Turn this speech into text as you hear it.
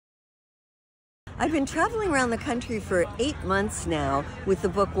I've been traveling around the country for 8 months now with the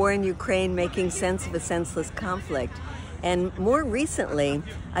book War in Ukraine, Making Sense of a Senseless Conflict. And more recently,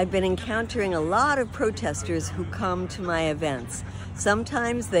 I've been encountering a lot of protesters who come to my events.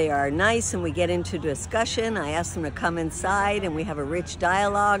 Sometimes they are nice and we get into discussion. I ask them to come inside and we have a rich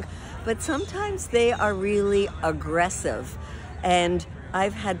dialogue. But sometimes they are really aggressive. And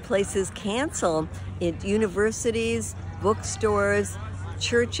I've had places cancel at universities, bookstores,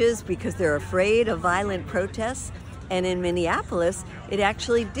 churches because they're afraid of violent protests. And in Minneapolis, it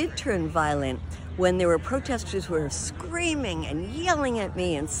actually did turn violent when there were protesters who were screaming and yelling at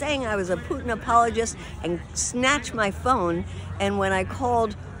me and saying I was a Putin apologist and snatched my phone. And when I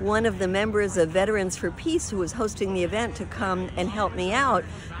called one of the members of Veterans for Peace who was hosting the event to come and help me out,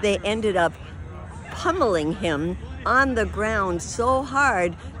 they ended up pummeling him on the ground so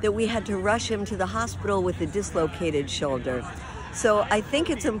hard that we had to rush him to the hospital with a dislocated shoulder. So I think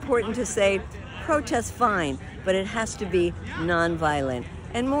it's important to say, protest fine, but it has to be nonviolent.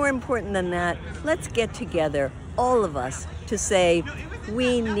 And more important than that, let's get together, all of us, to say,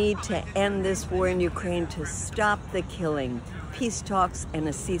 we need to end this war in Ukraine, to stop the killing. Peace talks and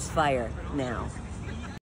a ceasefire now.